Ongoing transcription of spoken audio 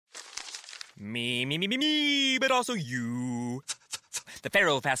Me, but also you. The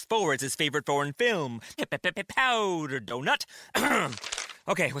Pharaoh fast-forwards his favorite foreign film, Powder Donut.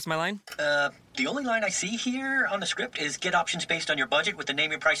 Okay, what's my line? The only line I see here on the script is get options based on your budget with the Name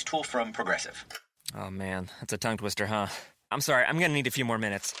Your Price tool from Progressive. Oh, man, that's a tongue twister, huh? I'm sorry, I'm gonna need a few more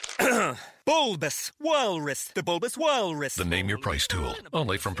minutes. Bulbous Walrus, the Bulbous Walrus. The Name Your Price tool,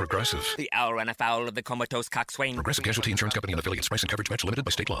 only from Progressive. The owl ran afoul of the comatose coxswain. Progressive Casualty Insurance Company and affiliates. Price and coverage match limited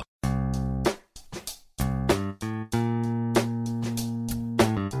by state law.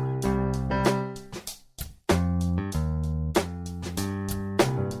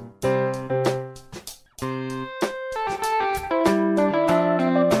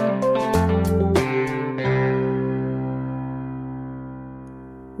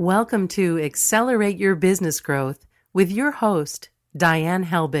 Welcome to Accelerate Your Business Growth with your host, Diane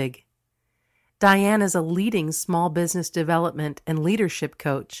Helbig. Diane is a leading small business development and leadership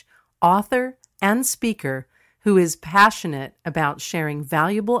coach, author, and speaker who is passionate about sharing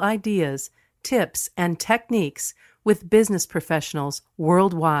valuable ideas, tips, and techniques with business professionals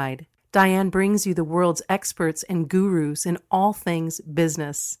worldwide. Diane brings you the world's experts and gurus in all things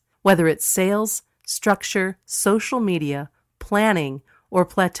business. Whether it's sales, structure, social media, planning, or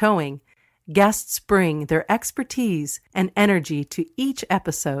plateauing, guests bring their expertise and energy to each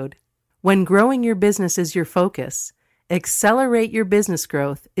episode. When growing your business is your focus, Accelerate Your Business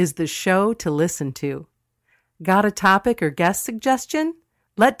Growth is the show to listen to. Got a topic or guest suggestion?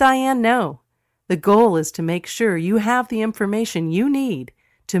 Let Diane know. The goal is to make sure you have the information you need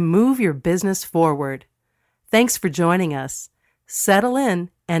to move your business forward. Thanks for joining us. Settle in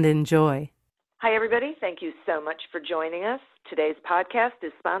and enjoy. Hi, everybody. Thank you so much for joining us. Today's podcast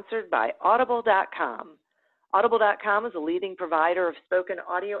is sponsored by Audible.com. Audible.com is a leading provider of spoken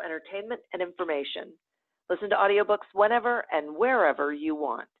audio entertainment and information. Listen to audiobooks whenever and wherever you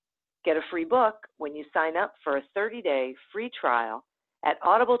want. Get a free book when you sign up for a 30-day free trial at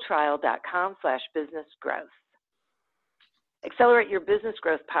audibletrial.com/businessgrowth. Accelerate Your Business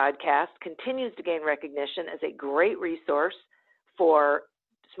Growth podcast continues to gain recognition as a great resource for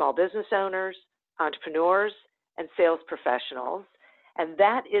small business owners, entrepreneurs, and sales professionals. And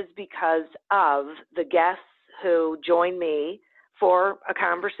that is because of the guests who join me for a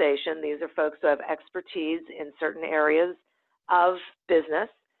conversation. These are folks who have expertise in certain areas of business,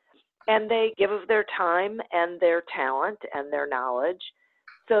 and they give of their time and their talent and their knowledge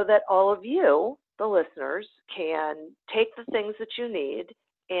so that all of you, the listeners, can take the things that you need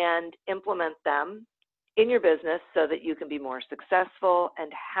and implement them in your business so that you can be more successful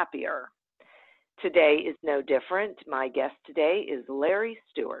and happier. Today is no different. My guest today is Larry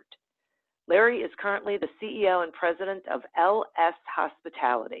Stewart. Larry is currently the CEO and president of LS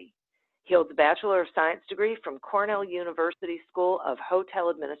Hospitality. He holds a Bachelor of Science degree from Cornell University School of Hotel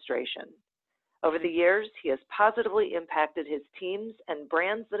Administration. Over the years, he has positively impacted his teams and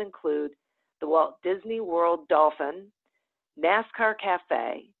brands that include the Walt Disney World Dolphin, NASCAR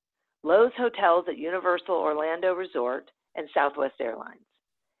Cafe, Loews Hotels at Universal Orlando Resort, and Southwest Airlines.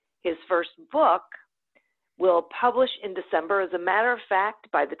 His first book will publish in December. As a matter of fact,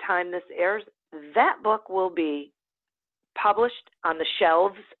 by the time this airs, that book will be published on the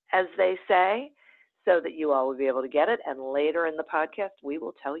shelves, as they say, so that you all will be able to get it. And later in the podcast, we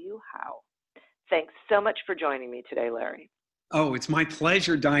will tell you how. Thanks so much for joining me today, Larry. Oh, it's my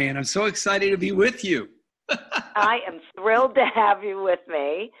pleasure, Diane. I'm so excited to be with you. I am thrilled to have you with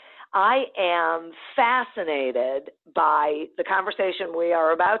me. I am fascinated by the conversation we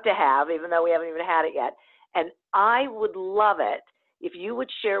are about to have, even though we haven't even had it yet. And I would love it if you would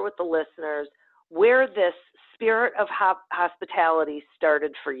share with the listeners where this spirit of hospitality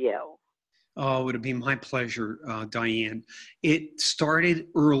started for you. Oh, it would be my pleasure, Diane. It started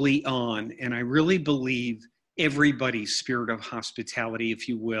early on, and I really believe everybody's spirit of hospitality, if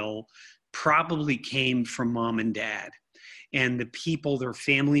you will, probably came from mom and dad. And the people, their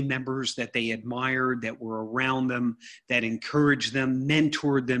family members that they admired, that were around them, that encouraged them,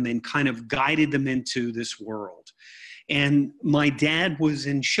 mentored them, and kind of guided them into this world. And my dad was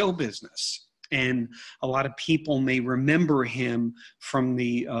in show business. And a lot of people may remember him from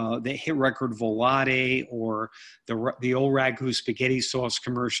the hit record Volare or the old Ragu spaghetti sauce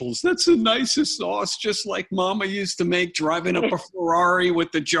commercials. That's the nicest sauce, just like Mama used to make, driving up a Ferrari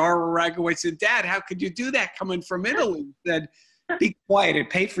with the jar of Ragu. I said, Dad, how could you do that coming from Italy? He said, be quiet and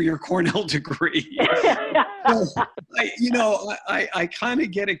pay for your Cornell degree. So, I kind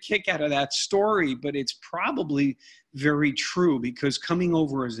of get a kick out of that story, but it's probably very true because coming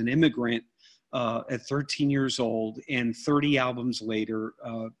over as an immigrant, at 13 years old, and 30 albums later,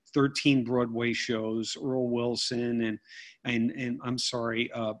 13 Broadway shows, Earl Wilson and I'm sorry,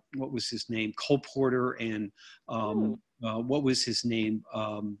 what was his name? Cole Porter and what was his name?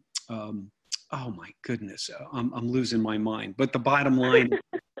 Oh my goodness, I'm losing my mind. But the bottom line,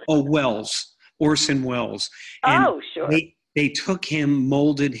 Orson Welles. And sure. They took him,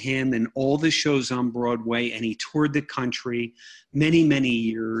 molded him in all the shows on Broadway, and he toured the country many, many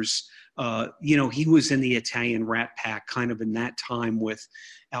years. He was in the Italian Rat Pack kind of in that time with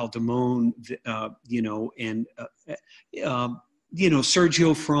Al Damone,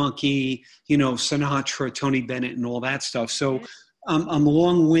 Sergio Franchi, Sinatra, Tony Bennett, and all that stuff. So I'm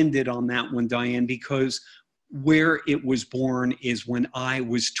long-winded on that one, Diane, because where it was born is when I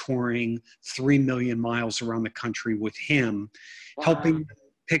was touring 3 million miles around the country with him, helping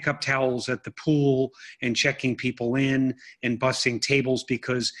pick up towels at the pool and checking people in and bussing tables,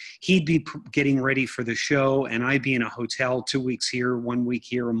 because he'd be getting ready for the show and I'd be in a hotel 2 weeks here, 1 week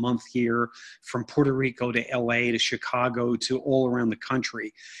here, a month here, from Puerto Rico to LA to Chicago to all around the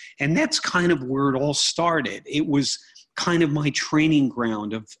country. And that's kind of where it all started. It was kind of my training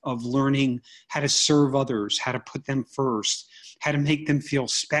ground of learning how to serve others, how to put them first, how to make them feel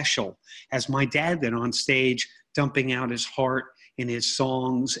special, as my dad did on stage, dumping out his heart in his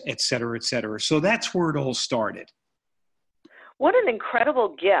songs, et cetera, et cetera. So that's where it all started. What an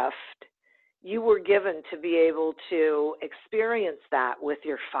incredible gift you were given to be able to experience that with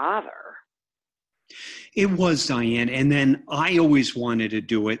your father. It was, Diane. And then I always wanted to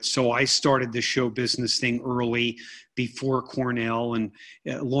do it. So I started the show business thing early before Cornell. And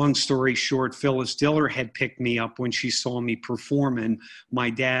long story short, Phyllis Diller had picked me up when she saw me perform. And my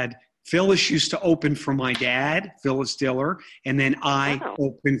dad, Phyllis used to open for my dad, Phyllis Diller. And then I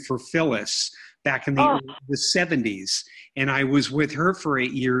opened for Phyllis back in the 70s. And I was with her for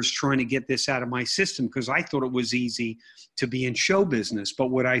 8 years trying to get this out of my system because I thought it was easy to be in show business. But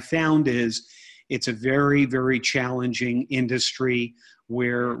what I found is it's a very, very challenging industry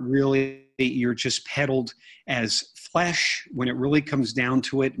where really you're just peddled as flesh when it really comes down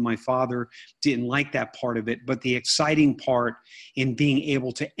to it. My father didn't like that part of it, but the exciting part in being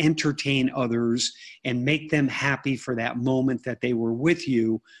able to entertain others and make them happy for that moment that they were with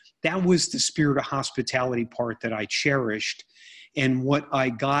you, that was the spirit of hospitality part that I cherished. And what I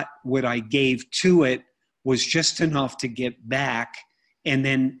gave to it was just enough to get back. And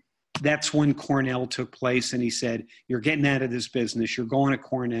then that's when Cornell took place, and he said, you're getting out of this business. You're going to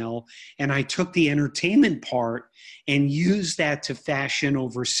Cornell. And I took the entertainment part and used that to fashion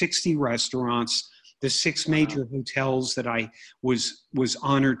over 60 restaurants, the 6 major hotels that I was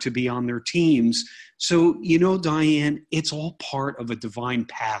honored to be on their teams. So, Diane, it's all part of a divine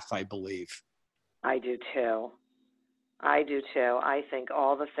path, I believe. I do too. I think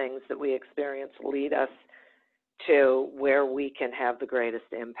all the things that we experience lead us to where we can have the greatest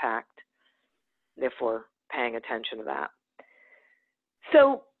impact if we're paying attention to that.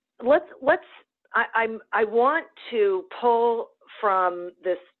 So I want to pull from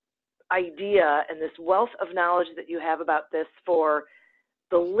this idea and this wealth of knowledge that you have about this for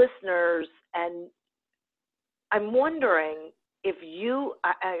the listeners, and I'm wondering if you,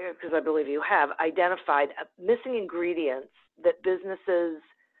 because I believe you have, identified missing ingredients that businesses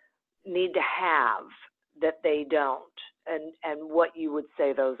need to have that they don't, and what you would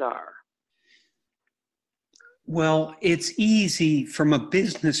say those are. Well, it's easy from a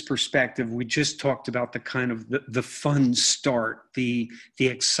business perspective. We just talked about the kind of the fun start, the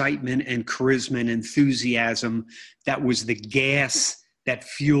excitement and charisma and enthusiasm that was the gas that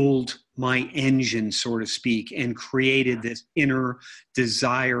fueled my engine, so to speak, and created this inner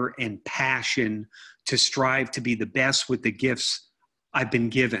desire and passion to strive to be the best with the gifts I've been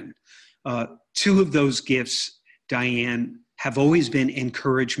given. 2 of those gifts, Diane, have always been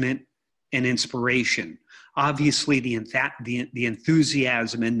encouragement and inspiration. Obviously, the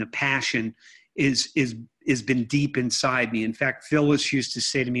enthusiasm and the passion is been deep inside me. In fact, Phyllis used to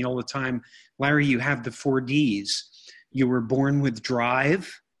say to me all the time, Larry, you have the 4 Ds. You were born with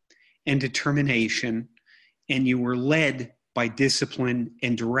drive and determination, and you were led by discipline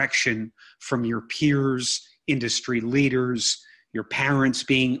and direction from your peers, industry leaders, your parents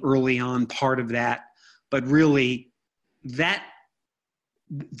being early on part of that. But really,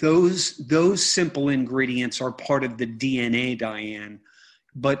 those simple ingredients are part of the DNA, Diane.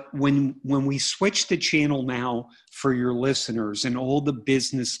 But when we switch the channel now for your listeners and all the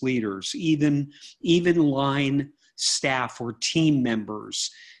business leaders, even line staff or team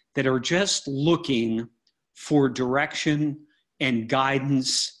members that are just looking for direction and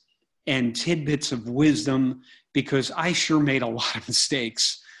guidance and tidbits of wisdom, because I sure made a lot of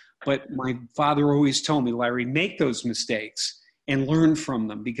mistakes But my father always told me, Larry, make those mistakes and learn from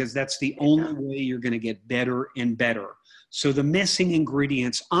them, because that's the only way you're going to get better and better. So the missing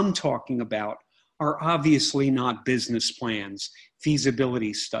ingredients I'm talking about are obviously not business plans,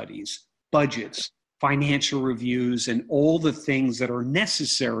 feasibility studies, budgets, financial reviews, and all the things that are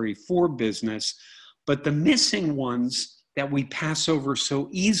necessary for business. But the missing ones that we pass over so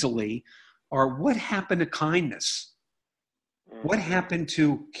easily are: what happened to kindness? What happened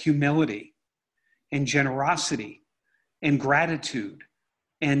to humility and generosity and gratitude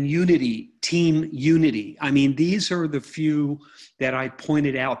and unity, team unity? I mean, these are the few that I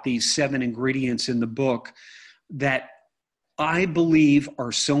pointed out, these 7 ingredients in the book that I believe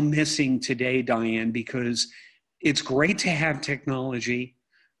are so missing today, Diane, because it's great to have technology.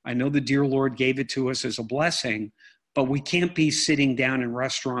 I know the dear Lord gave it to us as a blessing, but we can't be sitting down in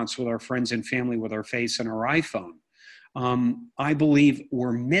restaurants with our friends and family with our face on our iPhone. I believe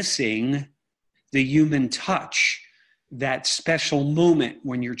we're missing the human touch, that special moment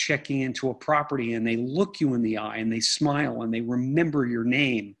when you're checking into a property and they look you in the eye and they smile and they remember your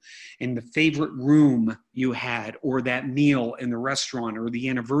name and the favorite room you had, or that meal in the restaurant, or the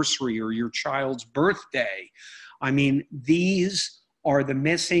anniversary, or your child's birthday. I mean, these are the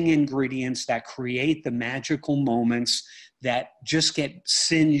missing ingredients that create the magical moments that just get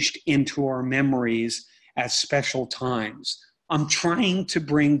singed into our memories as special times. I'm trying to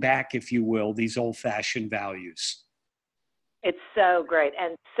bring back, if you will, these old-fashioned values. It's so great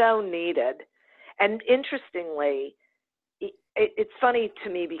and so needed. And interestingly, it's funny to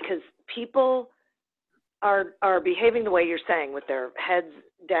me because people are behaving the way you're saying, with their heads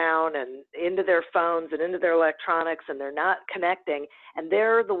down and into their phones and into their electronics, and they're not connecting. And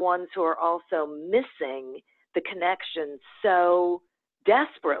they're the ones who are also missing the connection so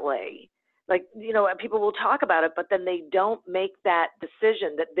desperately. Like, you know, people will talk about it, but then they don't make that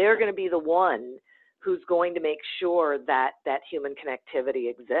decision that they're going to be the one who's going to make sure that that human connectivity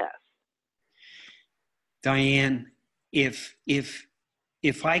exists. Diane, if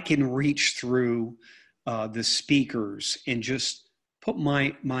I can reach through the speakers and just put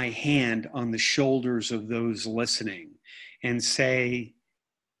my hand on the shoulders of those listening and say,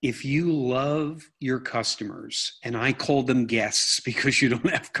 if you love your customers, and I call them guests because you don't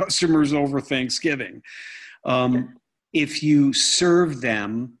have customers over Thanksgiving, if you serve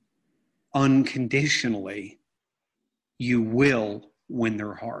them unconditionally, you will win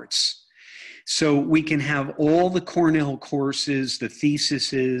their hearts. So we can have all the Cornell courses, the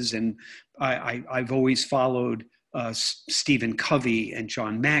theses, and I've always followed Stephen Covey and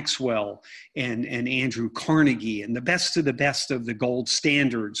John Maxwell and Andrew Carnegie, and the best of the gold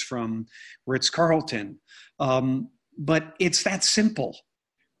standards from Ritz-Carlton. But it's that simple.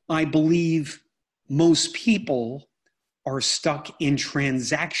 I believe most people are stuck in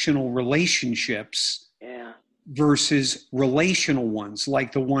transactional relationships versus relational ones,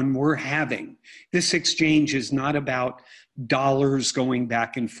 like the one we're having. This exchange is not about dollars going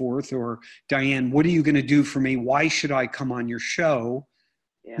back and forth, or Diane, what are you going to do for me? Why should I come on your show?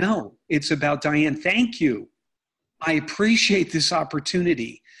 Yeah. No, it's about, Diane, thank you. I appreciate this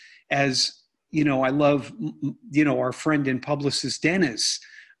opportunity. As you know, I love, you know, our friend and publicist, Dennis.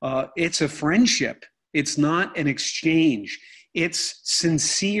 It's a friendship. It's not an exchange. It's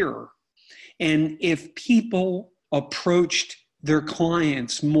sincere. And if people approached their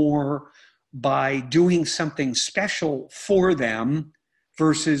clients more by doing something special for them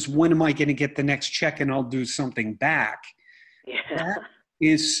versus when am I going to get the next check and I'll do something back, that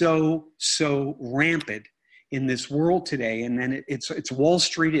is so rampant in this world today. And then it's Wall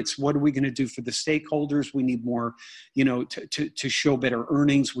Street. It's what are we going to do for the stakeholders? We need more, you know, to show better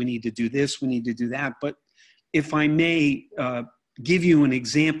earnings. We need to do this. We need to do that. But if I may give you an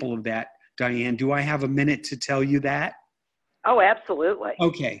example of that, Diane, do I have a minute to tell you that? Oh, absolutely.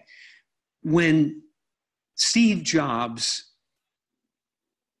 Okay. When Steve Jobs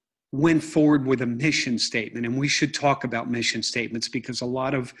went forward with a mission statement, and we should talk about mission statements because a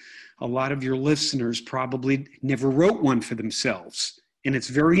lot of your listeners probably never wrote one for themselves. And it's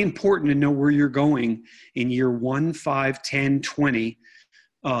very important to know where you're going in year 1, 5, 10, 20.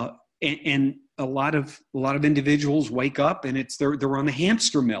 And a lot of individuals wake up and they're on the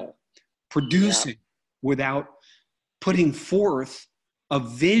hamster mill, producing without putting forth a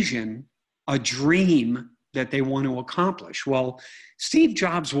vision, a dream that they want to accomplish. Well, Steve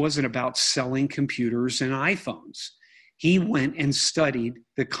Jobs wasn't about selling computers and iPhones. He went and studied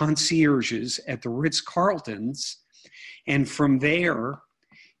the concierges at the Ritz-Carltons, and from there,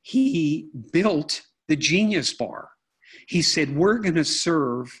 he built the Genius Bar. He said, we're going to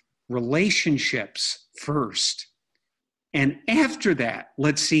serve relationships first. And after that,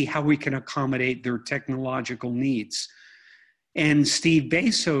 let's see how we can accommodate their technological needs. And Steve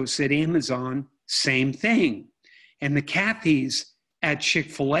Bezos at Amazon, same thing. And the Cathys at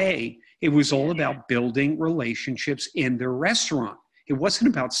Chick-fil-A, it was all about building relationships in their restaurant. It wasn't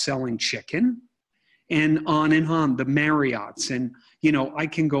about selling chicken. And on, the Marriotts. And, you know, I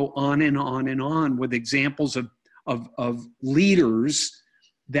can go on and on and on with examples of leaders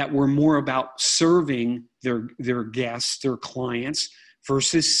that were more about serving their guests, their clients,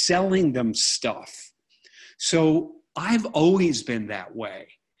 versus selling them stuff. So I've always been that way,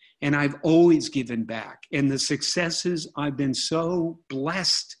 and I've always given back. And the successes I've been so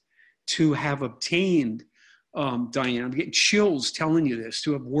blessed to have obtained, Diane, I'm getting chills telling you this,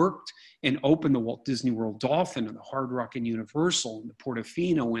 to have worked and opened the Walt Disney World Dolphin and the Hard Rock and Universal and the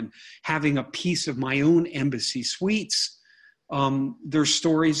Portofino, and having a piece of my own Embassy Suites. There's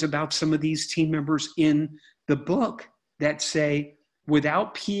stories about some of these team members in the book that say,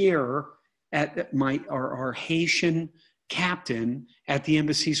 without Pierre at our Haitian captain at the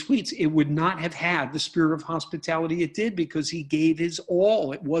Embassy Suites, it would not have had the spirit of hospitality it did, because he gave his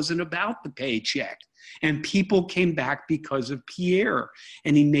all. It wasn't about the paycheck. And people came back because of Pierre,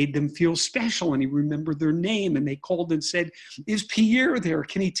 and he made them feel special, and he remembered their name, and they called and said, "Is Pierre there?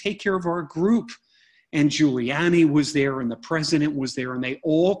 Can he take care of our group?" And Giuliani was there, and the president was there, and they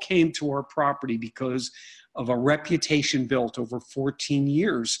all came to our property because of a reputation built over 14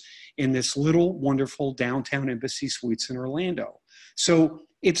 years in this little wonderful downtown Embassy Suites in Orlando. So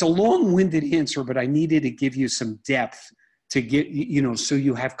it's a long-winded answer, but I needed to give you some depth to get, you know, so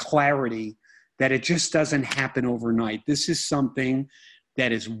you have clarity that it just doesn't happen overnight. This is something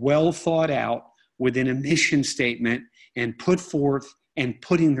that is well thought out within a mission statement and put forth, and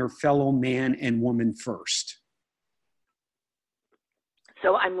putting their fellow man and woman first.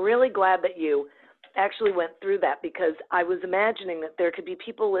 So I'm really glad that you actually went through that, because I was imagining that there could be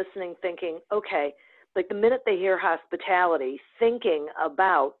people listening thinking, okay, like the minute they hear hospitality, thinking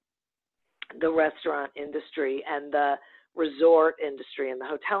about the restaurant industry and the resort industry and the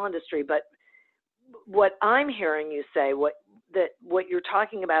hotel industry. But what I'm hearing you say, what you're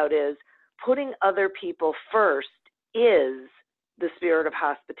talking about is putting other people first is the spirit of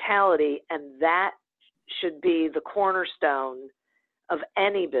hospitality, and that should be the cornerstone of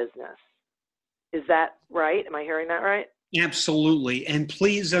any business. Is that right? Am I hearing that right? Absolutely. And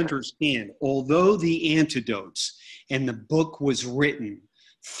please understand, although the antidotes and the book was written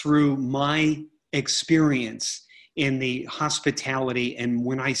through my experience in the hospitality, and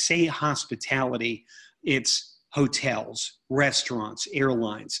when I say hospitality, it's hotels, restaurants,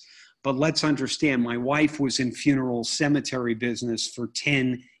 airlines. But let's understand, my wife was in funeral cemetery business for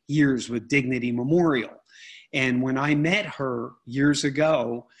 10 years with Dignity Memorial. And when I met her years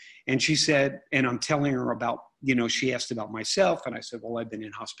ago, and she said, and I'm telling her about, you know, she asked about myself, and I said, well, I've been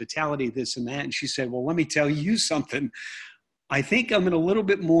in hospitality, this and that. And she said, well, let me tell you something. I think I'm in a little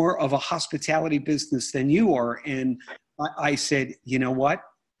bit more of a hospitality business than you are. And I said, you know what?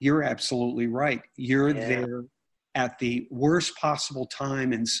 You're absolutely right. You're there at the worst possible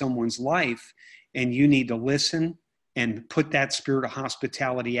time in someone's life, and you need to listen and put that spirit of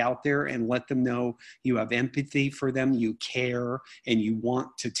hospitality out there and let them know you have empathy for them, you care, and you want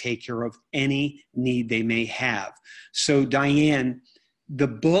to take care of any need they may have. So, Diane, the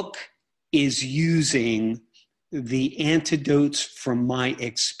book is using the antidotes from my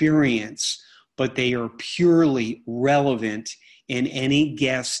experience, but they are purely relevant in any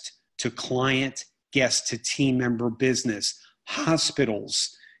guest to client, guest to team member business,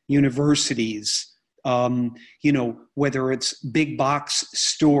 hospitals, universities, you know, whether it's big box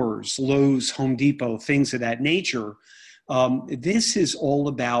stores, Lowe's, Home Depot, things of that nature. This is all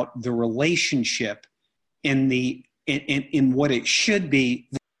about the relationship in what it should be.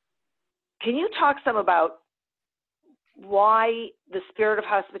 Can you talk some about why the spirit of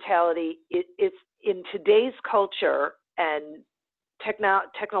hospitality it's in today's culture and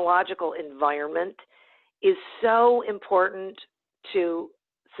technological environment is so important to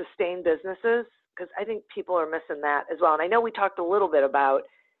sustain businesses? Because I think people are missing that as well. And I know we talked a little bit about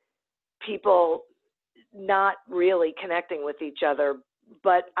people not really connecting with each other,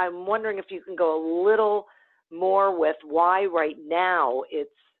 but I'm wondering if you can go a little more with why right now it's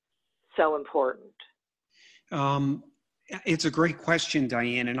so important. It's a great question,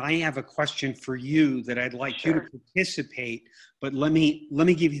 Diane, and I have a question for you that I'd like you to participate, but let me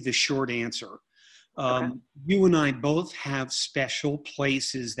give you the short answer. Okay. You and I both have special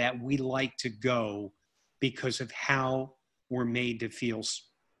places that we like to go because of how we're made to feel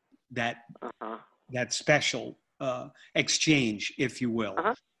that special exchange, if you will.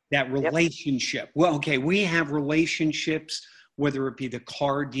 that relationship. Well, okay, we have relationships, whether it be the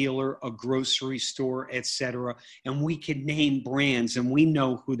car dealer, a grocery store, etc., and we can name brands and we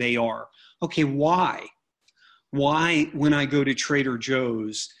know who they are. Okay, why? Why, when I go to Trader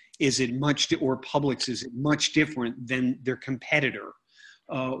Joe's, or Publix, is it much different than their competitor?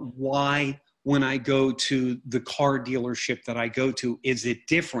 Why, when I go to the car dealership that I go to, is it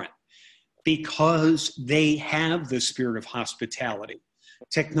different? Because they have the spirit of hospitality.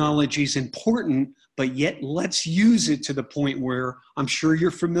 Technology is important, but yet let's use it to the point where I'm sure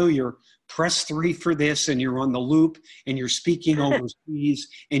you're familiar. Press 3 for this and you're on the loop and you're speaking overseas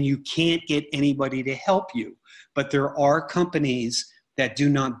and you can't get anybody to help you. But there are companies that do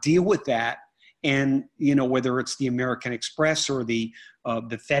not deal with that. And, you know, whether it's the American Express or the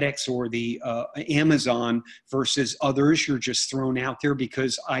FedEx or the Amazon versus others, you're just thrown out there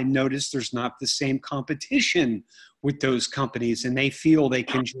because I noticed there's not the same competition with those companies, and they feel they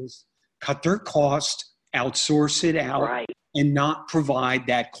can just cut their cost, outsource it out, and not provide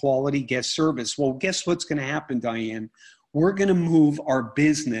that quality guest service. Well, guess what's going to happen, Diane? We're going to move our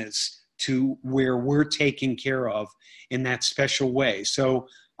business to where we're taken care of in that special way. So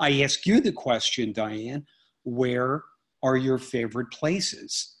I ask you the question, Diane, where are your favorite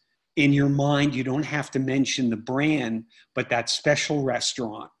places? In your mind, you don't have to mention the brand, but that special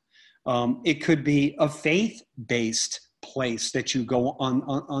restaurant. It could be a faith-based place that you go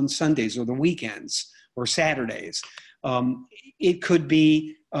on Sundays or the weekends or Saturdays. It could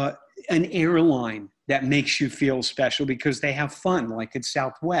be an airline that makes you feel special because they have fun, like at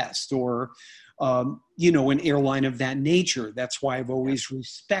Southwest or, you know, an airline of that nature. That's why I've always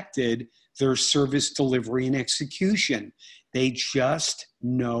respected their service delivery and execution. They just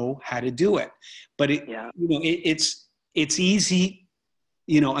know how to do it. But you know, it's easy.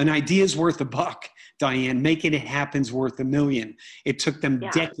 You know, an idea's worth a buck, Diane. Making it happen's worth a million. It took them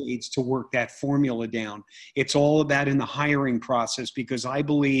decades to work that formula down. It's all about in the hiring process, because I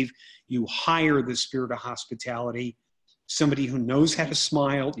believe you hire the spirit of hospitality, somebody who knows how to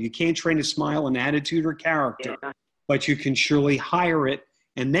smile. You can't train a smile in attitude or character, but you can surely hire it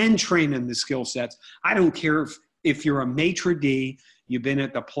and then train in the skill sets. I don't care if you're a maitre d', you've been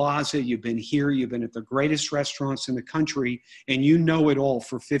at the Plaza, you've been here, you've been at the greatest restaurants in the country, and you know it all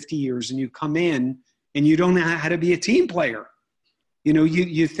for 50 years, and you come in and you don't know how to be a team player. You know,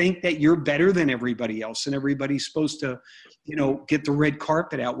 you think that you're better than everybody else, and everybody's supposed to, you know, get the red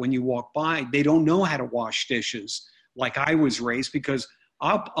carpet out when you walk by. They don't know how to wash dishes like I was raised, because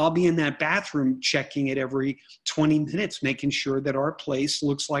I'll be in that bathroom checking it every 20 minutes, making sure that our place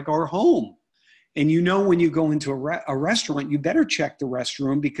looks like our home. And you know, when you go into a restaurant, you better check the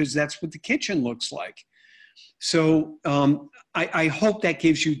restroom, because that's what the kitchen looks like. So I hope that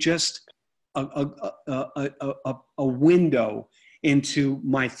gives you just a window into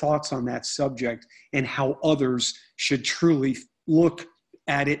my thoughts on that subject and how others should truly look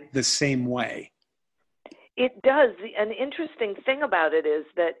at it the same way. It does. An interesting thing about it is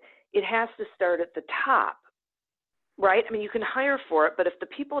that it has to start at the top, right? I mean, you can hire for it, but if the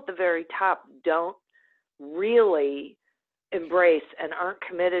people at the very top don't really embrace and aren't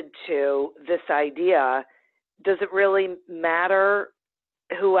committed to this idea, does it really matter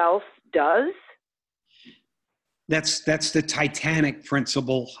who else does? That's the Titanic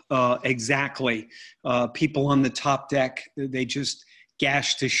principle, exactly. People on the top deck, they just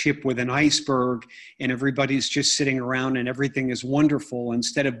gashed the ship with an iceberg, and everybody's just sitting around and everything is wonderful.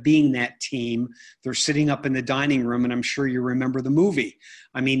 Instead of being that team, they're sitting up in the dining room, and I'm sure you remember the movie.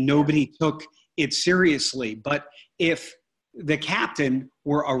 I mean, nobody took it seriously. But if the captain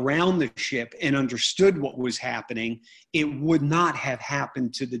were around the ship and understood what was happening, it would not have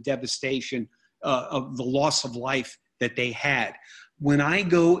happened to the devastation of the loss of life that they had. When I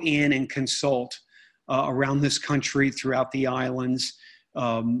go in and consult around this country, throughout the islands,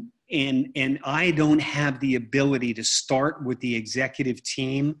 and I don't have the ability to start with the executive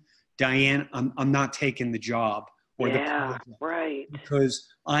team, Diane, I'm not taking the job. Or the project, right. Because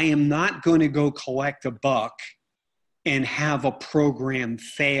I am not going to go collect a buck and have a program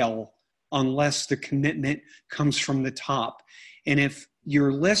fail unless the commitment comes from the top. And if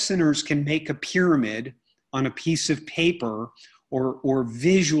your listeners can make a pyramid on a piece of paper or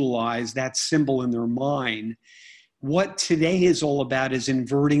visualize that symbol in their mind, what today is all about is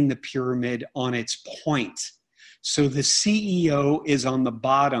inverting the pyramid on its point. So the CEO is on the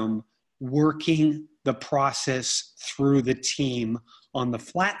bottom, working the process through the team on the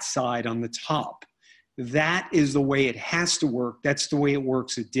flat side on the top. That is the way it has to work. That's the way it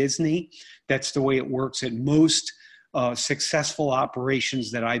works at Disney. That's the way it works at most successful operations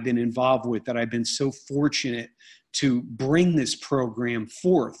that I've been involved with, that I've been so fortunate to bring this program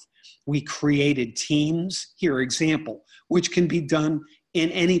forth. We created teams. Here, example, which can be done in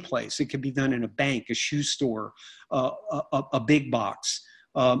any place. It could be done in a bank, a shoe store, a big box.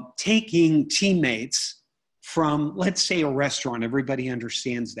 Taking teammates from, let's say, a restaurant. Everybody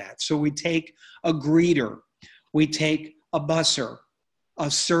understands that. So we take a greeter, we take a busser,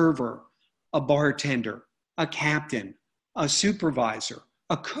 a server, a bartender, a captain, a supervisor,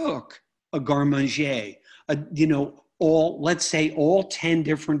 a cook, a garde manger, let's say all 10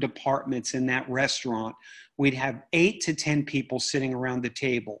 different departments in that restaurant. We'd have 8 to 10 people sitting around the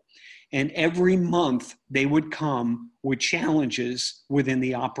table. And every month they would come with challenges within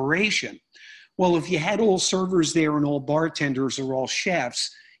the operation. Well, if you had all servers there and all bartenders or all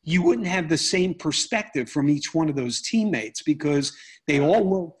chefs, you wouldn't have the same perspective from each one of those teammates because they all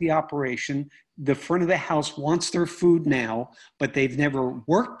work the operation. The front of the house wants their food now, but they've never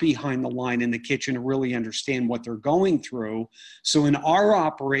worked behind the line in the kitchen to really understand what they're going through. So in our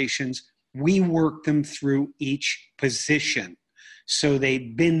operations, we work them through each position. So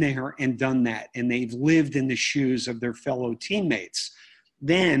they've been there and done that, and they've lived in the shoes of their fellow teammates.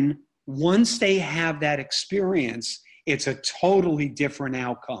 Then once they have that experience, it's a totally different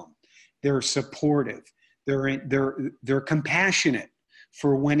outcome. They're supportive. They're compassionate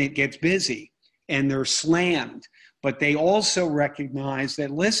for when it gets busy, and they're slammed. But they also recognize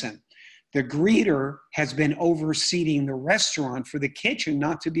that, listen, the greeter has been overseeing the restaurant for the kitchen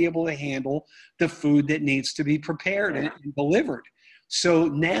not to be able to handle the food that needs to be prepared and delivered. So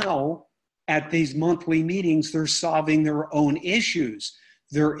now at these monthly meetings, they're solving their own issues.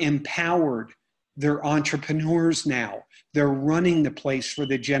 They're empowered. They're entrepreneurs now. They're running the place for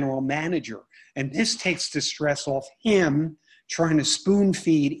the general manager. And this takes the stress off him trying to spoon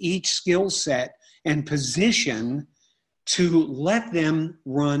feed each skill set and position to let them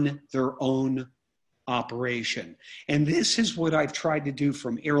run their own operation. And this is what I've tried to do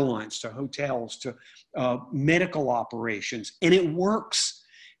from airlines to hotels to medical operations. And it works.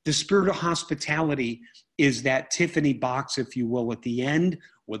 The spirit of hospitality is that Tiffany box, if you will, at the end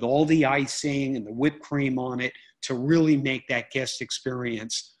with all the icing and the whipped cream on it to really make that guest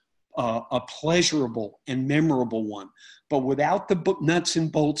experience a pleasurable and memorable one. But without the nuts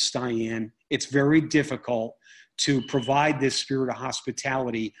and bolts, Diane, it's very difficult to provide this spirit of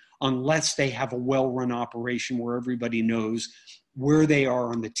hospitality unless they have a well-run operation where everybody knows where they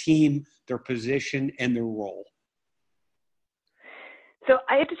are on the team, their position, and their role. So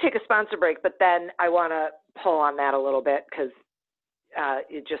I had to take a sponsor break, but then I want to pull on that a little bit because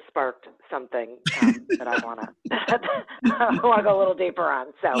it just sparked something that I want to go a little deeper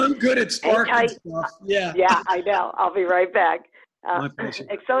on. So I'm good at sparking stuff. Yeah. Yeah, I know. I'll be right back. My pleasure.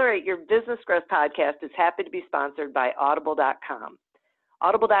 Accelerate Your Business Growth podcast is happy to be sponsored by Audible.com.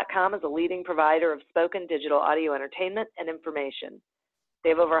 Audible.com is a leading provider of spoken digital audio entertainment and information. They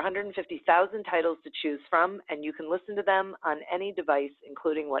have over 150,000 titles to choose from, and you can listen to them on any device,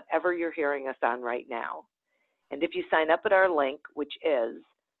 including whatever you're hearing us on right now. And if you sign up at our link, which is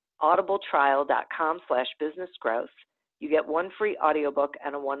audibletrial.com/businessgrowth, you get one free audiobook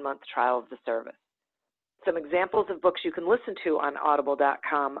and a 1-month trial of the service. Some examples of books you can listen to on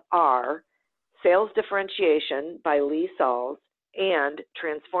audible.com are Sales Differentiation by Lee Salz and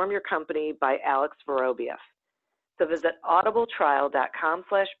Transform Your Company by Alex Vorobiev. So visit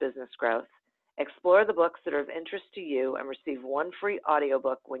audibletrial.com/businessgrowth, explore the books that are of interest to you, and receive one free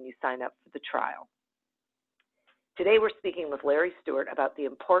audiobook when you sign up for the trial. Today we're speaking with Larry Stewart about the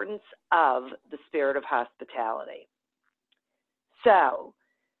importance of the spirit of hospitality. So,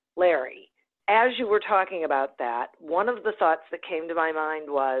 Larry, as you were talking about that, one of the thoughts that came to my mind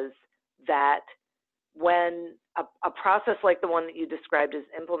was that when a process like the one that you described is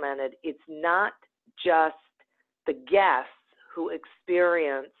implemented, it's not just the guests who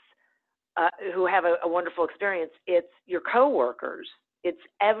experience, who have a wonderful experience, it's your coworkers. It's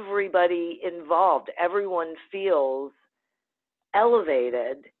everybody involved. Everyone feels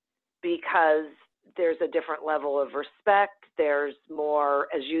elevated because there's a different level of respect. There's more,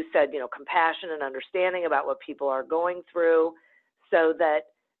 as you said, compassion and understanding about what people are going through, so that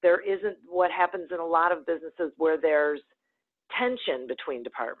there isn't what happens in a lot of businesses where there's tension between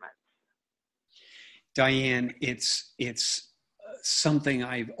departments. Diane, it's something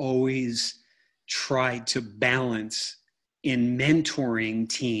I've always tried to balance in mentoring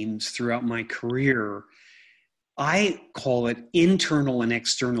teams throughout my career. I call it internal and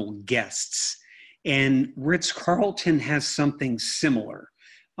external guests. And Ritz-Carlton has something similar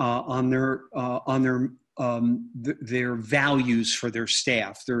on their their values for their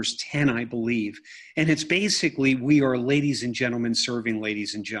staff. There's 10, I believe. And it's basically, we are ladies and gentlemen serving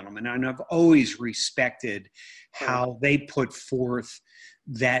ladies and gentlemen. And I've always respected how they put forth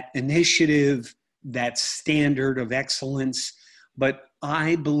that initiative, that standard of excellence. But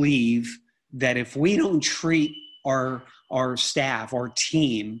I believe that if we don't treat our staff, our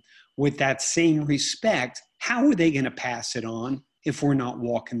team, with that same respect, how are they going to pass it on if we're not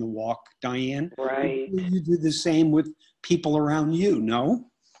walking the walk, Diane? Right. You do the same with people around you, no?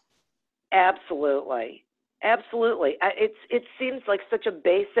 Absolutely. Absolutely. It seems like such a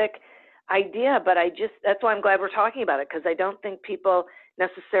basic idea, but that's why I'm glad we're talking about it, because I don't think people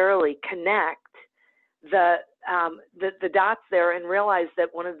necessarily connect the dots there and realize that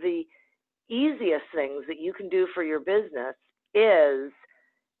one of the easiest things that you can do for your business is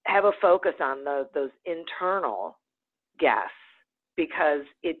have a focus on those internal guests, because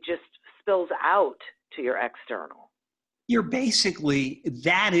it just spills out to your external. You're basically,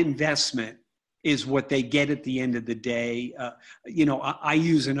 that investment is what they get at the end of the day. I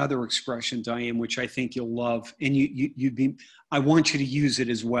use another expression, Diane, which I think you'll love, and I want you to use it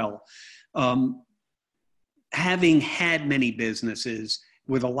as well. Having had many businesses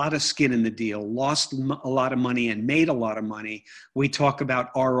with a lot of skin in the deal, lost a lot of money and made a lot of money, we talk about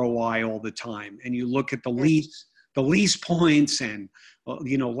ROI all the time. And you look at the lease points, and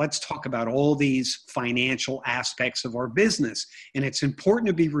let's talk about all these financial aspects of our business. And it's important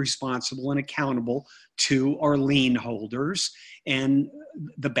to be responsible and accountable to our lien holders and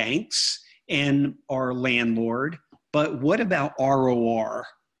the banks and our landlord. But what about ROR?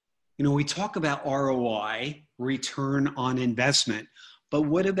 We talk about ROI, return on investment, but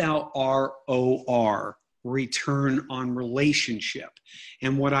what about ROR, return on relationship?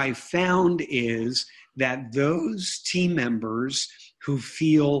 And what I found is that those team members who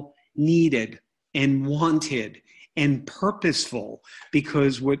feel needed and wanted and purposeful,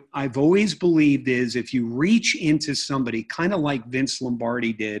 because what I've always believed is if you reach into somebody, kind of like Vince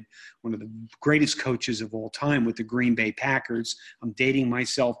Lombardi did, one of the greatest coaches of all time with the Green Bay Packers. I'm dating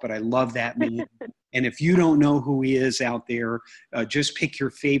myself, but I love that man. And if you don't know who he is out there, just pick your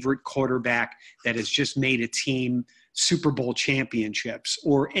favorite quarterback that has just made a team Super Bowl championships,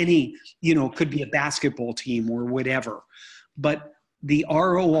 or any, could be a basketball team or whatever. But the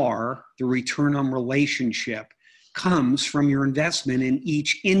ROR, the return on relationship, comes from your investment in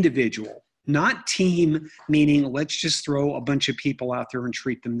each individual, not team, meaning let's just throw a bunch of people out there and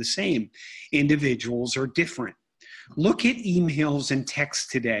treat them the same. Individuals are different. Look at emails and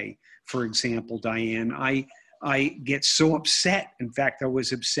texts today, for example, Diane. I get so upset. In fact, I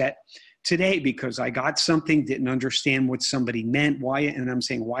was upset today because I got something, didn't understand what somebody meant, why, and I'm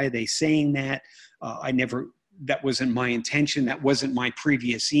saying, why are they saying that? That wasn't my intention. That wasn't my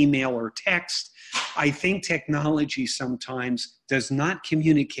previous email or text. I think technology sometimes does not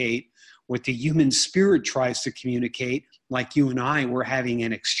communicate what the human spirit tries to communicate, like you and I were having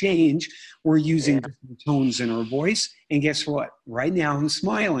an exchange. We're using different tones in our voice. And guess what? Right now I'm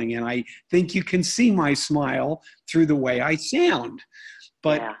smiling, and I think you can see my smile through the way I sound.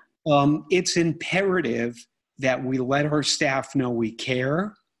 But it's imperative that we let our staff know we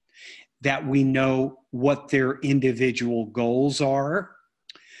care, that we know what their individual goals are,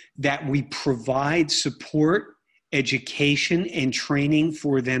 that we provide support, education, and training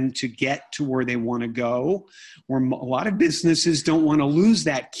for them to get to where they want to go. Where a lot of businesses don't want to lose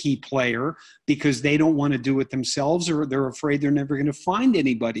that key player because they don't want to do it themselves, or they're afraid they're never going to find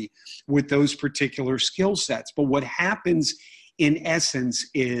anybody with those particular skill sets. But what happens in essence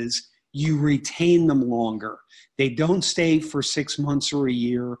is you retain them longer. They don't stay for 6 months or a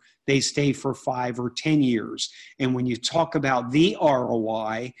year. They stay for 5 or 10 years. And when you talk about the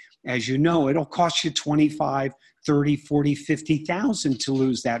ROI, as you know, it'll cost you 25, 30, 40, 50,000 to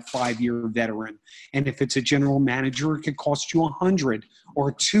lose that 5-year veteran. And if it's a general manager, it could cost you 100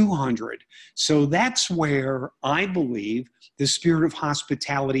 or 200. So that's where I believe the spirit of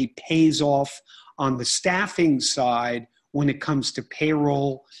hospitality pays off on the staffing side when it comes to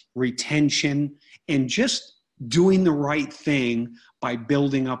payroll, retention, and just doing the right thing by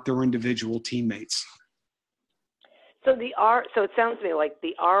building up their individual teammates. So it sounds to me like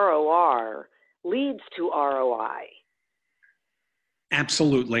the ROR leads to ROI.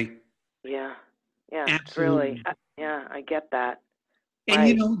 Absolutely. Yeah. Absolutely. Really, I get that.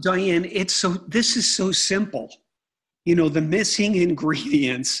 And right. Diane, this is so simple. The missing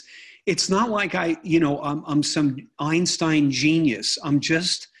ingredients. It's not like I'm some Einstein genius. I'm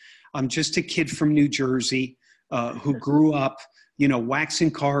just a kid from New Jersey who grew up,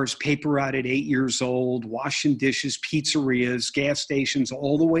 waxing cars, paper route at 8 years old, washing dishes, pizzerias, gas stations,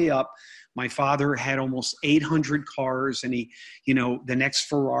 all the way up. My father had almost 800 cars, and he, the next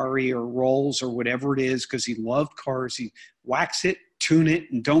Ferrari or Rolls or whatever it is, because he loved cars, he wax it, tune it,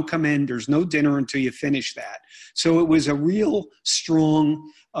 and don't come in. There's no dinner until you finish that. So it was a real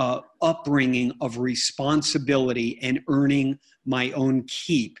strong upbringing of responsibility and earning my own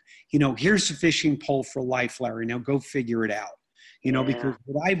keep. Here's a fishing pole for life, Larry. Now go figure it out. Because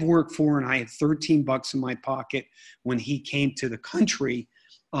what I've worked for, and I had $13 in my pocket when he came to the country.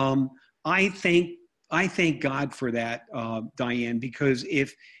 I thank God for that, Diane, because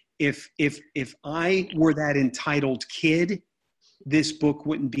if I were that entitled kid, this book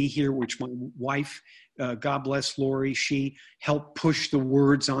wouldn't be here, which my wife, God bless Lori, she helped push the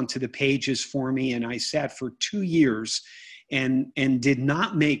words onto the pages for me. And I sat for 2 years and did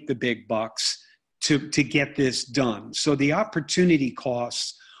not make the big bucks to get this done. So the opportunity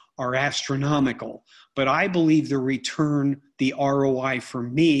costs are astronomical, but I believe the return, the ROI for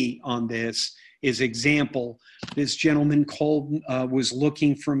me on this is example. This gentleman called, was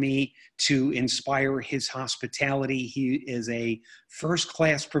looking for me to inspire his hospitality. He is a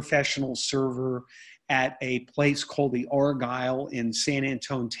first-class professional server at a place called the Argyle in San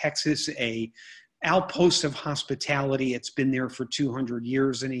Antonio, Texas, a outpost of hospitality. It's been there for 200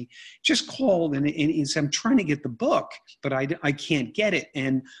 years. And he just called and he said, I'm trying to get the book, but I can't get it.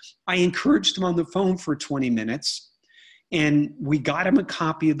 And I encouraged him on the phone for 20 minutes. And we got him a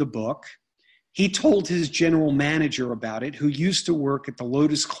copy of the book. He told his general manager about it, who used to work at the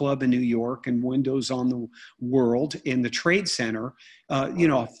Lotus Club in New York and Windows on the World in the Trade Center,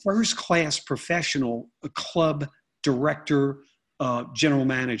 a first-class professional, a club director, general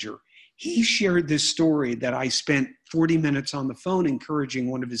manager. He shared this story that I spent 40 minutes on the phone encouraging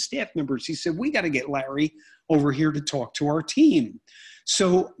one of his staff members. He said, we got to get Larry over here to talk to our team.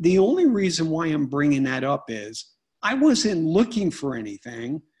 So the only reason why I'm bringing that up is I wasn't looking for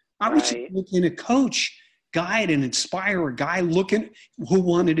anything. I was just looking to coach, guide, and inspire a guy looking who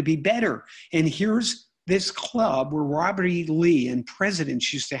wanted to be better. And here's this club where Robert E. Lee and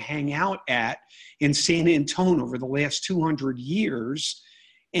presidents used to hang out at in San Antonio over the last 200 years.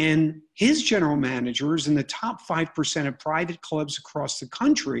 And his general managers in the top 5% of private clubs across the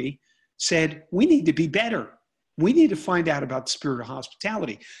country said, we need to be better. We need to find out about the spirit of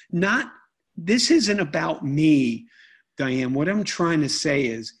hospitality. This isn't about me, Diane. What I'm trying to say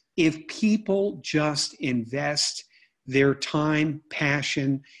is if people just invest their time,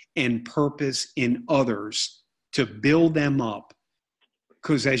 passion, and purpose in others to build them up,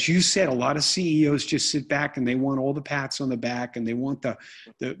 because as you said, a lot of CEOs just sit back and they want all the pats on the back and they want the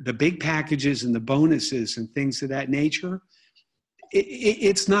big packages and the bonuses and things of that nature.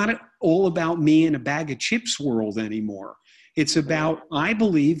 It's not all about me in a bag of chips world anymore. It's about, I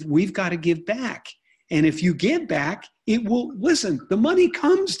believe we've got to give back. And if you give back, it will, listen, the money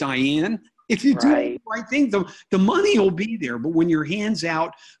comes, Diane. If you do the right thing, the money will be there. But when your hand's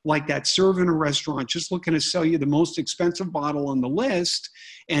out like that server in a restaurant, just looking to sell you the most expensive bottle on the list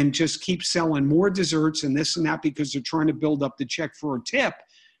and just keep selling more desserts and this and that because they're trying to build up the check for a tip,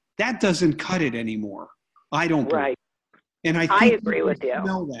 that doesn't cut it anymore. I don't believe. Right. And I agree with you.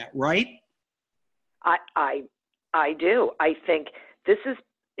 Know that, right? I do. I think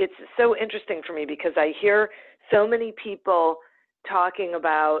it's so interesting for me because I hear so many people talking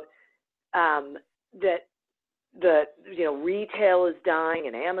about that retail is dying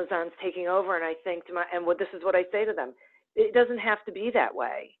and Amazon's taking over, and I think this is what I say to them: it doesn't have to be that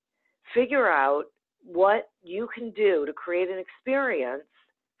way. Figure out what you can do to create an experience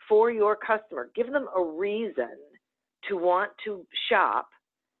for your customer. Give them a reason to want to shop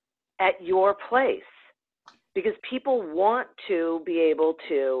at your place, because people want to be able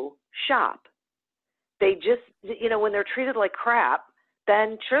to shop. They just, when they're treated like crap,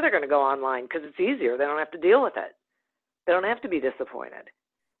 then sure, they're going to go online because it's easier. They don't have to deal with it. They don't have to be disappointed.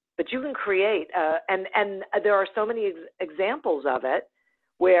 But you can create, and there are so many examples of it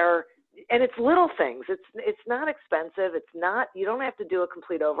where, and it's little things. It's not expensive. It's not, you don't have to do a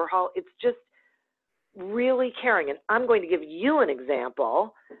complete overhaul. It's just really caring. And I'm going to give you an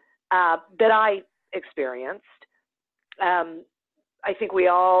example that I experienced. I think we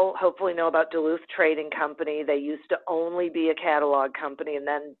all hopefully know about Duluth Trading Company. They used to only be a catalog company, and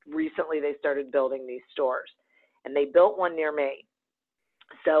then recently they started building these stores. And they built one near me.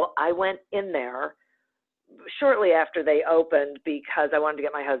 So I went in there shortly after they opened because I wanted to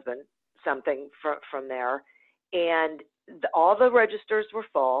get my husband something from there. And all the registers were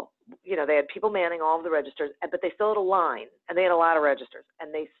full. They had people manning all of the registers, but they still had a line, and they had a lot of registers,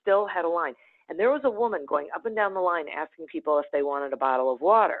 and they still had a line. And there was a woman going up and down the line asking people if they wanted a bottle of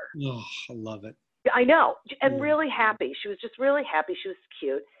water. Oh, I love it. I know, and really happy. She was just really happy. She was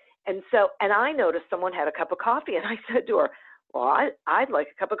cute. And I noticed someone had a cup of coffee, and I said to her, well, I'd like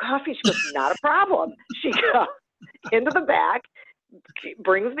a cup of coffee. She goes, not a problem. She goes into the back,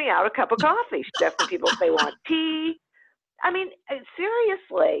 brings me out a cup of coffee. She's asking people if they want tea. I mean,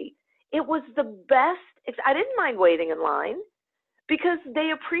 seriously, it was the best. I didn't mind waiting in line because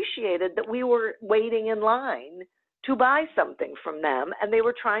they appreciated that we were waiting in line to buy something from them, and they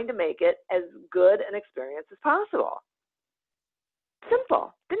were trying to make it as good an experience as possible.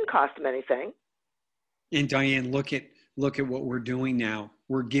 Simple. Didn't cost them anything. And Diane, look at what we're doing now.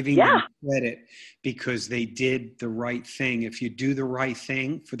 We're giving them credit because they did the right thing. If you do the right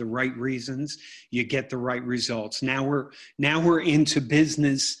thing for the right reasons, you get the right results. Now we're into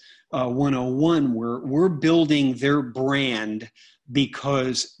business 101. We're building their brand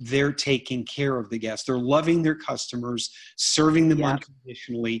because they're taking care of the guests. They're loving their customers, serving them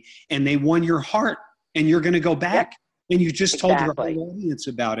unconditionally, and they won your heart. And you're going to go back. And you just told your whole audience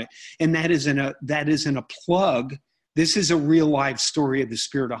about it. And that isn't a plug. This is a real life story of the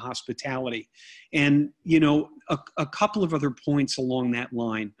spirit of hospitality. And, a couple of other points along that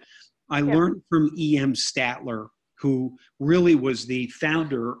line. I learned from E.M. Statler, who really was the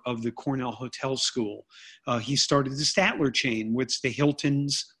founder of the Cornell Hotel School. He started the Statler chain, which the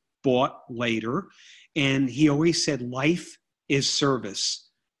Hiltons bought later. And he always said, life is service.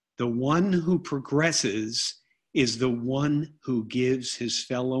 The one who progresses is the one who gives his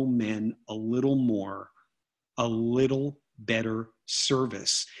fellow men a little more, a little better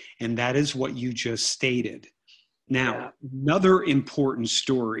service. And that is what you just stated. Now, another important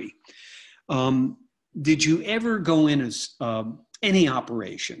story. Did you ever go in as any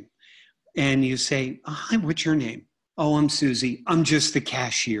operation and you say, hi, what's your name? Oh, I'm Susie. I'm just the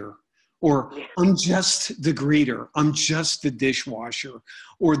cashier. Or I'm just the greeter. I'm just the dishwasher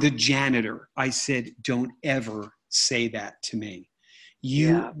or the janitor. I said, don't ever say that to me.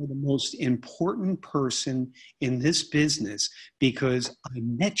 You are the most important person in this business because I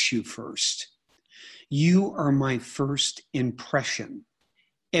met you first. You are my first impression.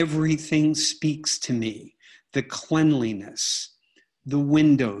 Everything speaks to me. The cleanliness, the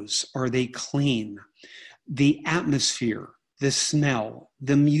windows, are they clean? The atmosphere, the smell,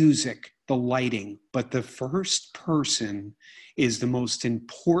 the music, the lighting. But the first person is the most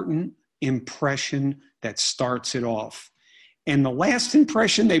important impression that starts it off. And the last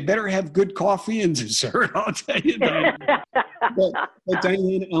impression, they better have good coffee and dessert, I'll tell you that. but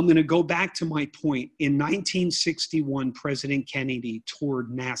Diane, I'm going to go back to my point. In 1961, President Kennedy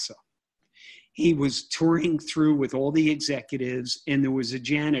toured NASA. He was touring through with all the executives, and there was a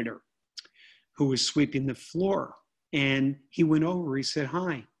janitor who was sweeping the floor. And he went over, he said,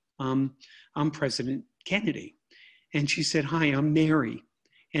 hi, I'm President Kennedy. And she said, hi, I'm Mary.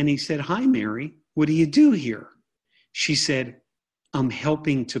 And he said, hi, Mary, what do you do here? She said, I'm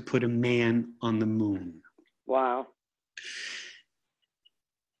helping to put a man on the moon. Wow.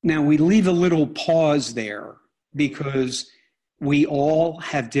 Now we leave a little pause there because we all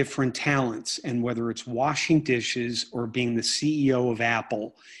have different talents. And whether it's washing dishes or being the CEO of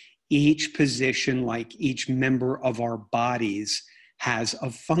Apple, each position, like each member of our bodies, has a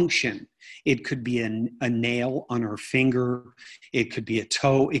function. It could be a nail on our finger. It could be a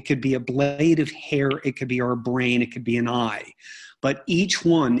toe. It could be a blade of hair. It could be our brain. It could be an eye. But each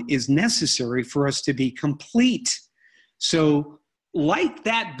one is necessary for us to be complete. So like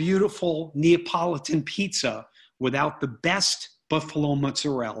that beautiful Neapolitan pizza, without the best buffalo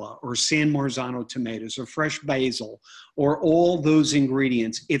mozzarella or San Marzano tomatoes or fresh basil or all those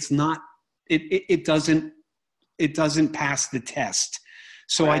ingredients, it doesn't pass the test.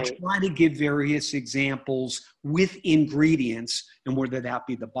 So right. I try to give various examples with ingredients, and whether that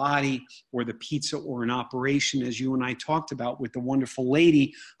be the body or the pizza or an operation, as you and I talked about with the wonderful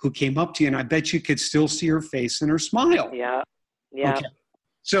lady who came up to you, and I bet you could still see her face and her smile. Yeah. Okay.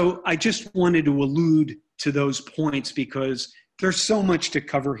 So I just wanted to allude to those points because there's so much to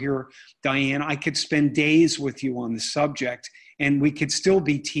cover here, Diane. I could spend days with you on the subject, and we could still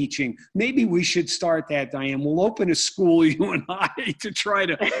be teaching. Maybe we should start that, Diane. We'll open a school, you and I, to try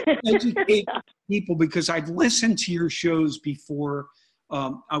to educate people, because I've listened to your shows before.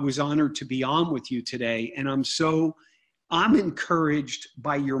 I was honored to be on with you today, and I'm encouraged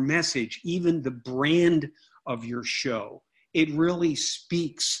by your message, even the brand of your show. It really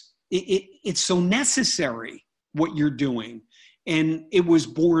speaks. It's so necessary what you're doing. And it was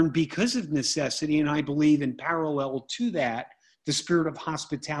born because of necessity. And I believe in parallel to that, the spirit of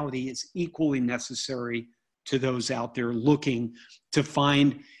hospitality is equally necessary to those out there looking to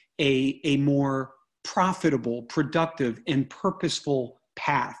find a more profitable, productive, and purposeful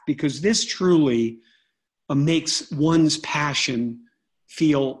path, because this truly makes one's passion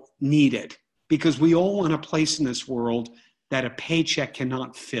feel needed, because we all want a place in this world that a paycheck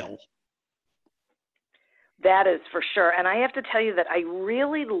cannot fill. That is for sure. And I have to tell you that I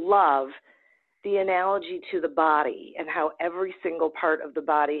really love the analogy to the body and how every single part of the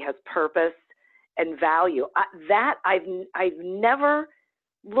body has purpose and value. I've never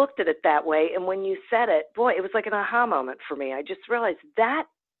looked at it that way. And when you said it, boy, it was like an aha moment for me. I just realized that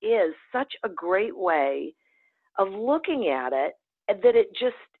is such a great way of looking at it, and that it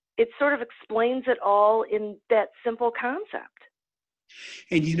sort of explains it all in that simple concept.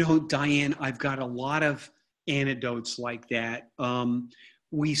 And you know, Diane, I've got a lot of anecdotes like that.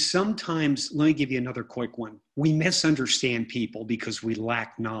 We sometimes, let me give you another quick one. We misunderstand people because we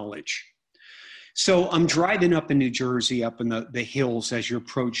lack knowledge. So I'm driving up in New Jersey, up in the hills as you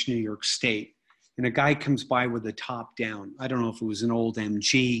approach New York State, and a guy comes by with a top down. I don't know if it was an old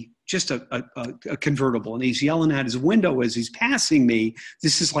MG, just a convertible, and he's yelling out his window as he's passing me.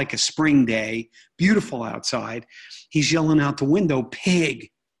 This is like a spring day, beautiful outside. He's yelling out the window, "Pig,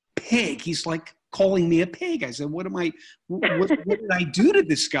 pig." He's like calling me a pig. I said, what did I do to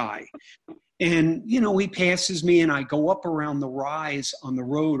this guy? And, you know, he passes me, and I go up around the rise on the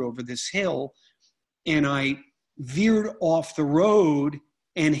road over this hill, and I veered off the road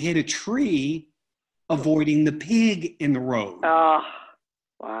and hit a tree, avoiding the pig in the road. Oh,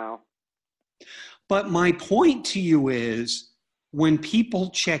 wow. But my point to you is, when people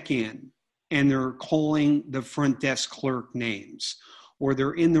check in and they're calling the front desk clerk names, or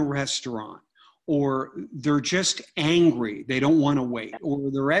they're in the restaurant, or they're just angry, they don't want to wait,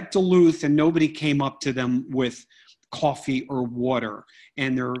 or they're at Duluth and nobody came up to them with coffee or water,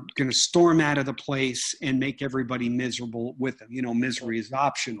 and they're going to storm out of the place and make everybody miserable with them. You know, misery is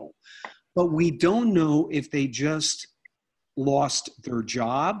optional. But we don't know if they just lost their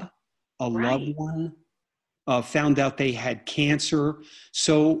job, a loved one, found out they had cancer.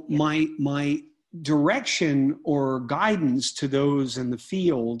 So my direction or guidance to those in the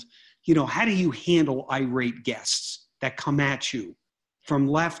field, you know, how do you handle irate guests that come at you from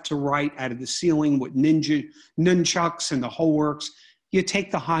left to right, out of the ceiling with nunchucks and the whole works? You take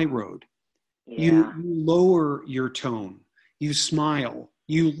the high road. Yeah. You lower your tone. You smile.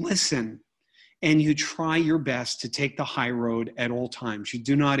 You listen. And you try your best to take the high road at all times. You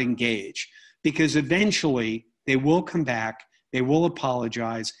do not engage, because eventually they will come back, they will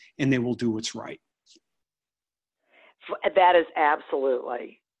apologize, and they will do what's right. That is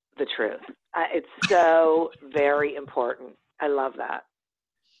absolutely the truth. It's so very important. I love that.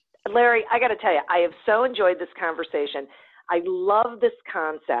 Larry, I got to tell you, I have so enjoyed this conversation. I love this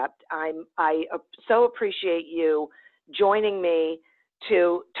concept. I so appreciate you joining me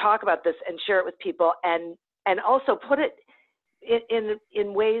to talk about this and share it with people, and also put it in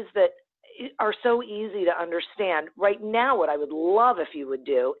ways that are so easy to understand. Right now, what I would love if you would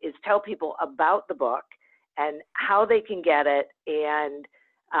do is tell people about the book and how they can get it, and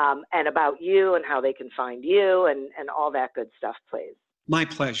about you and how they can find you, and all that good stuff, please. My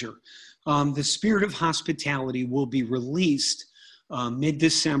pleasure. The Spirit of Hospitality will be released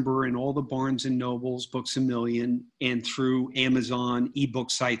mid-December in all the Barnes & Nobles, Books A Million, and through Amazon,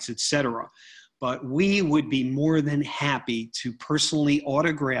 ebook sites, etc. But we would be more than happy to personally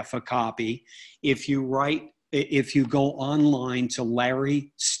autograph a copy if you go online to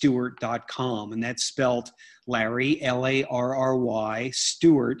LarryStewart.com, and that's spelled Larry, L-A-R-R-Y,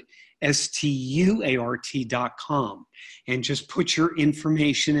 Stewart, STUART.com, and just put your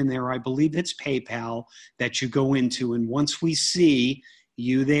information in there. I believe it's PayPal that you go into, and once we see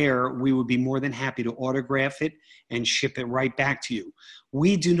you there, we would be more than happy to autograph it and ship it right back to you.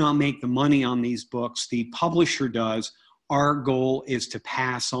 We do not make the money on these books. The publisher does. Our goal is to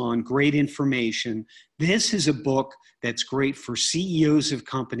pass on great information. This is a book that's great for CEOs of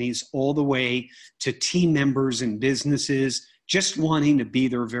companies all the way to team members and businesses just wanting to be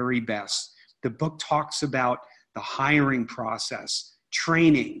their very best. The book talks about the hiring process,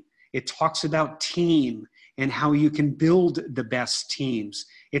 training. It talks about team and how you can build the best teams.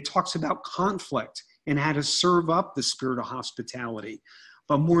 It talks about conflict and how to serve up the spirit of hospitality.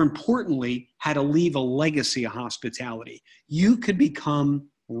 But more importantly, how to leave a legacy of hospitality. You could become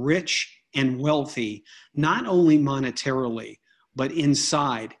rich and wealthy, not only monetarily, but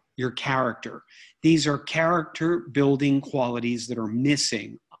inside your character. These are character building qualities that are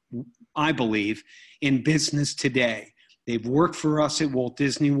missing, I believe, in business today. They've worked for us at Walt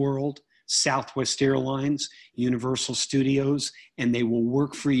Disney World, Southwest Airlines, Universal Studios, and they will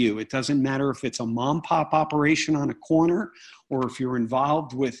work for you. It doesn't matter if it's a mom-pop operation on a corner or if you're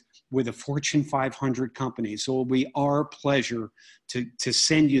involved with with a Fortune 500 company. So it will be our pleasure to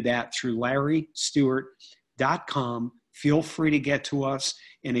send you that through LarryStewart.com. Feel free to get to us.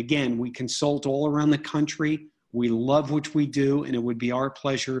 And again, we consult all around the country. We love what we do, and it would be our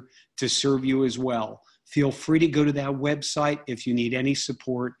pleasure to serve you as well. Feel free to go to that website if you need any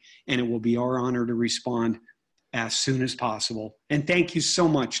support, and it will be our honor to respond as soon as possible. And thank you so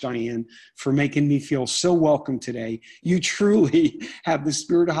much, Diane, for making me feel so welcome today. You truly have the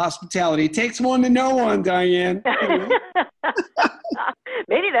spirit of hospitality. It takes one to know one, Diane.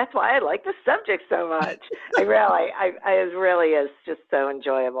 Maybe that's why I like the subject so much. It really is just so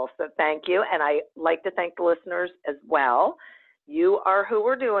enjoyable. So thank you. And I like to thank the listeners as well. You are who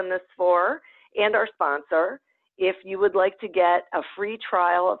we're doing this for, and our sponsor. If you would like to get a free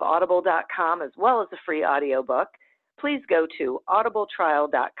trial of audible.com as well as a free audiobook, please go to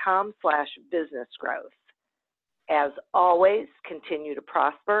audibletrial.com/businessgrowth. As always, continue to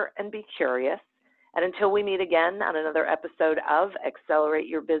prosper and be curious. And until we meet again on another episode of Accelerate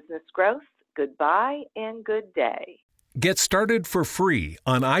Your Business Growth, goodbye and good day. Get started for free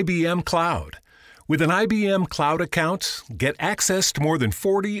on IBM Cloud. With an IBM Cloud account, get access to more than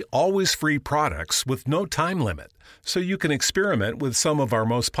 40 always free products with no time limit, so you can experiment with some of our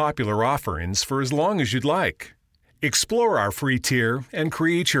most popular offerings for as long as you'd like. Explore our free tier and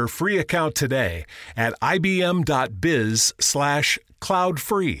create your free account today at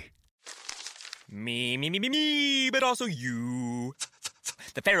ibm.biz/cloudfree. Me, but also you.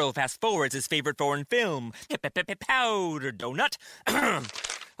 The Pharaoh fast forwards his favorite foreign film, Powder Donut.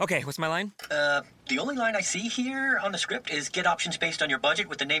 Okay, what's my line? The only line I see here on the script is get options based on your budget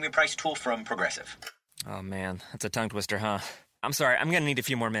with the Name Your Price tool from Progressive. Oh man, that's a tongue twister, huh? I'm sorry, I'm gonna need a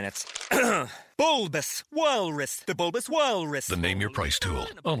few more minutes. Bulbous Walrus, the Bulbous Walrus. The Name Your Price tool,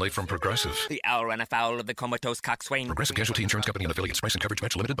 only from Progressive. The owl ran afoul of the comatose coxswain. Progressive Casualty Insurance Company and affiliates. Price and coverage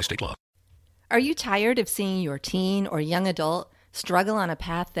match limited by state law. Are you tired of seeing your teen or young adult struggle on a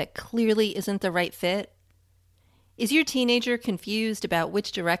path that clearly isn't the right fit? Is your teenager confused about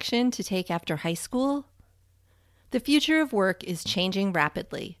which direction to take after high school? The future of work is changing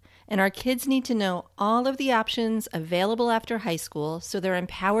rapidly, and our kids need to know all of the options available after high school so they're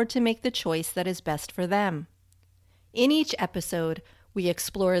empowered to make the choice that is best for them. In each episode, we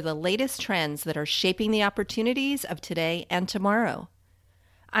explore the latest trends that are shaping the opportunities of today and tomorrow.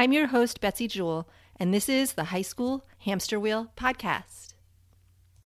 I'm your host, Betsy Jewell, and this is the High School Hamster Wheel Podcast.